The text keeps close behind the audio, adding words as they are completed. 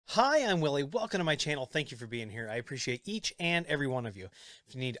Hi, I'm Willie. Welcome to my channel. Thank you for being here. I appreciate each and every one of you.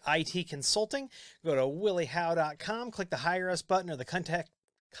 If you need IT consulting, go to williehowe.com, click the Hire Us button or the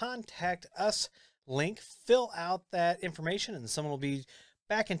Contact Us link, fill out that information, and someone will be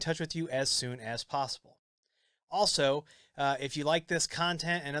back in touch with you as soon as possible. Also, if you like this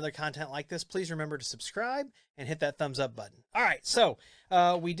content and other content like this, please remember to subscribe and hit that thumbs up button. All right, so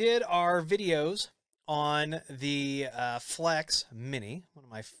we did our videos on the Flex Mini, one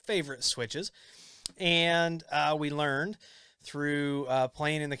of my favorite switches, and we learned through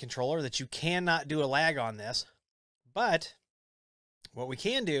playing in the controller that you cannot do a lag on this, but what we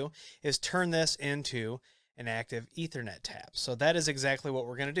can do is turn this into an active Ethernet tap. So that is exactly what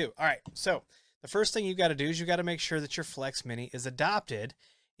we're going to do. All right, so the first thing you've got to do is you've got to make sure that your Flex Mini is adopted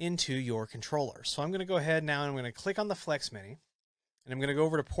into your controller. So I'm going to go ahead now and I'm going to click on the Flex Mini, and I'm going to go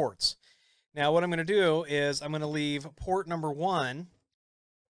over to ports. Now what I'm going to do is I'm going to leave port number 1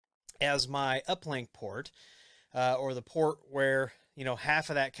 as my uplink port, or the port where, you know, half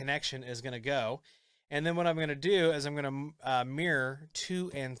of that connection is going to go. And then what I'm going to do is I'm going to mirror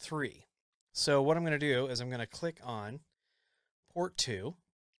 2 and 3. So what I'm going to do is I'm going to click on port 2.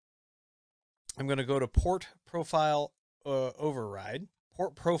 I'm going to go to port profile override,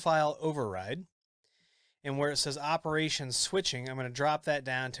 and where it says operations switching, I'm going to drop that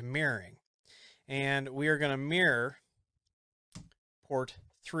down to mirroring. And we are going to mirror port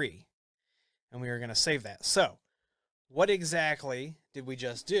 3, and we are going to save that. So what exactly did we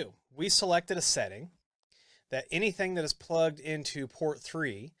just do? We selected a setting that anything that is plugged into port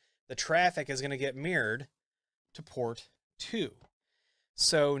 3, the traffic is going to get mirrored to port 2.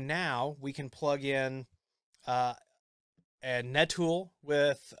 So now we can plug in a NetTool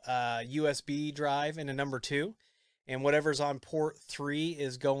with a USB drive into number 2. And whatever's on port 3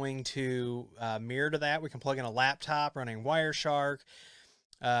 is going to mirror to that. We can plug in a laptop running Wireshark.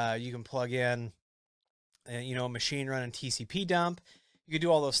 You can plug in, you know, a machine running TCP dump. You can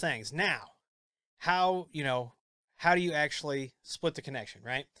do all those things. Now, how do you actually split the connection,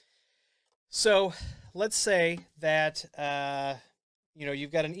 right? So let's say that,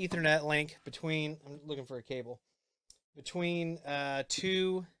 you've got an Ethernet link between, I'm looking for a cable, between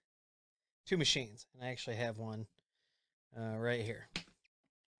two machines. And I actually have one right here.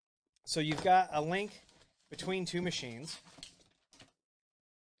 So you've got a link between 2 machines,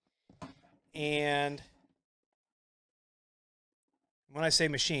 and when I say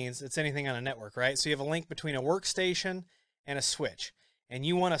machines, it's anything on a network, right? So you have a link between a workstation and a switch, and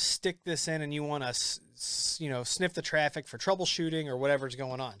you want to stick this in and you want to sniff the traffic for troubleshooting or whatever's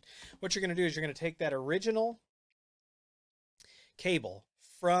going on. What you're going to do is you're going to take that original cable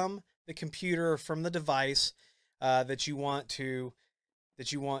from the computer or from the device that you want to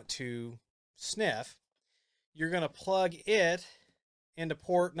sniff. You're going to plug it into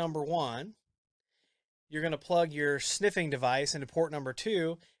port number 1. You're going to plug your sniffing device into port number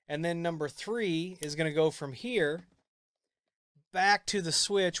 2, and then number 3 is going to go from here back to the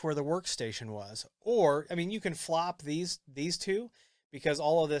switch where the workstation was. Or, I mean, you can flop these two because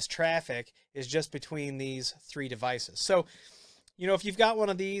all of this traffic is just between these 3 devices. So, you know, if you've got one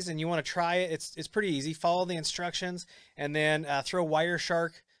of these and you want to try it, it's pretty easy. Follow the instructions and then throw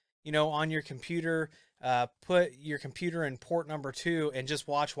Wireshark, on your computer. Put your computer in port number 2 and just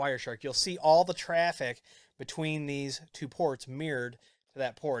watch Wireshark. You'll see all the traffic between these 2 ports mirrored to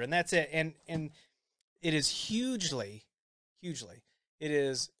that port, and that's it. And it is hugely, it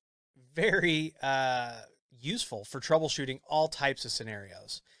is very useful for troubleshooting all types of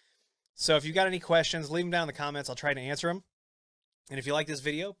scenarios. So if you've got any questions, leave them down in the comments. I'll try to answer them. And if you like this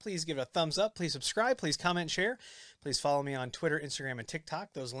video, please give it a thumbs up. Please subscribe. Please comment and share. Please follow me on Twitter, Instagram, and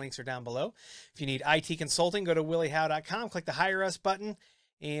TikTok. Those links are down below. If you need IT consulting, go to williehowe.com, click the Hire Us button,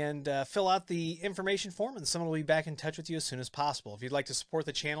 and fill out the information form, and someone will be back in touch with you as soon as possible. If you'd like to support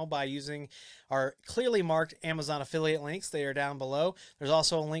the channel by using our clearly marked Amazon affiliate links, they are down below. There's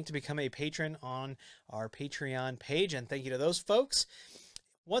also a link to become a patron on our Patreon page, and thank you to those folks.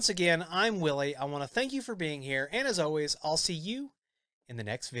 Once again, I'm Willie. I want to thank you for being here, and as always, I'll see you in the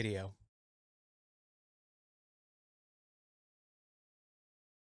next video.